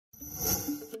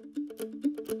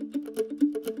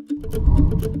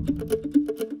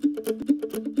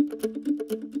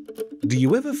Do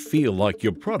you ever feel like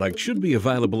your product should be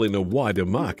available in a wider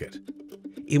market?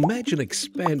 Imagine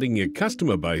expanding your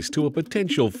customer base to a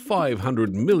potential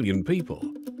 500 million people.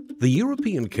 The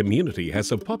European community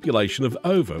has a population of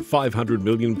over 500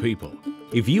 million people.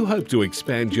 If you hope to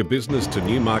expand your business to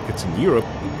new markets in Europe,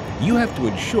 you have to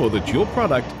ensure that your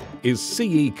product is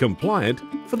CE compliant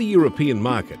for the European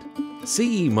market.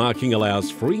 CE marking allows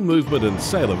free movement and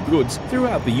sale of goods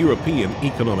throughout the European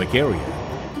Economic Area.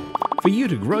 For you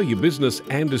to grow your business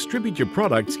and distribute your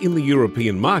products in the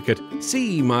European market,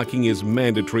 CE marking is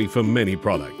mandatory for many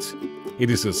products. It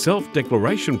is a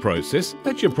self-declaration process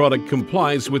that your product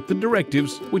complies with the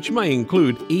directives, which may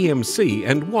include EMC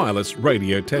and wireless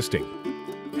radio testing.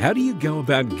 How do you go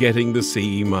about getting the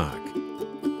CE mark?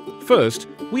 First,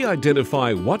 we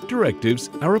identify what directives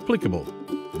are applicable.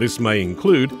 This may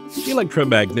include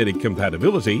electromagnetic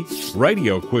compatibility,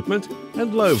 radio equipment,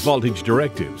 and low voltage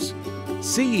directives.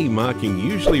 CE marking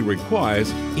usually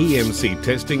requires EMC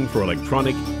testing for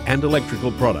electronic and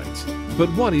electrical products. But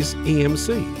what is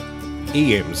EMC?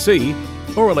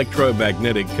 EMC, or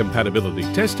electromagnetic compatibility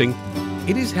testing,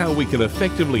 it is how we can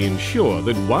effectively ensure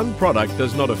that one product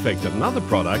does not affect another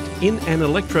product in an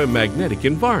electromagnetic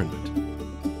environment.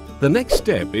 The next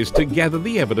step is to gather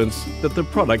the evidence that the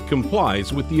product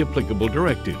complies with the applicable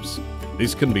directives.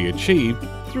 This can be achieved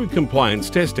through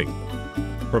compliance testing.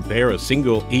 Prepare a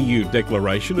single EU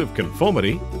declaration of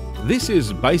conformity. This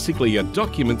is basically a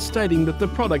document stating that the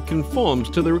product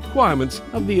conforms to the requirements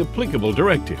of the applicable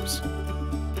directives.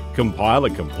 Compile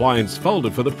a compliance folder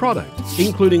for the product,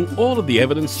 including all of the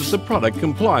evidence that the product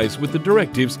complies with the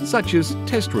directives such as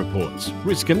test reports,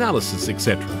 risk analysis,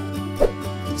 etc.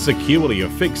 Securely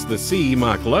affix the CE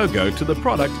mark logo to the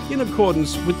product in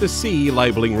accordance with the CE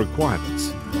labelling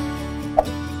requirements.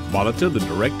 Monitor the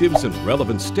directives and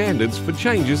relevant standards for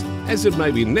changes as it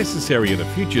may be necessary at a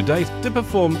future date to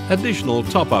perform additional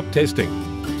top-up testing.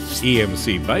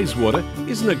 EMC Bayswater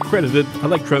is an accredited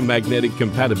electromagnetic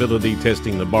compatibility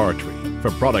testing laboratory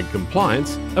for product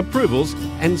compliance, approvals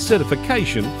and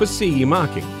certification for CE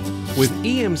marking. With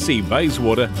EMC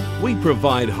Bayswater, we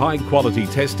provide high-quality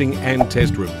testing and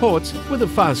test reports with a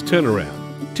fast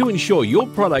turnaround to ensure your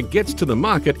product gets to the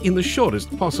market in the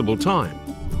shortest possible time.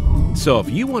 So if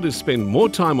you want to spend more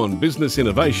time on business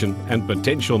innovation and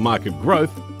potential market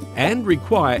growth and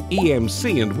require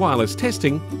EMC and wireless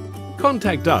testing,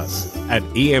 contact us at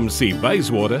EMC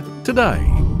Bayswater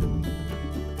today.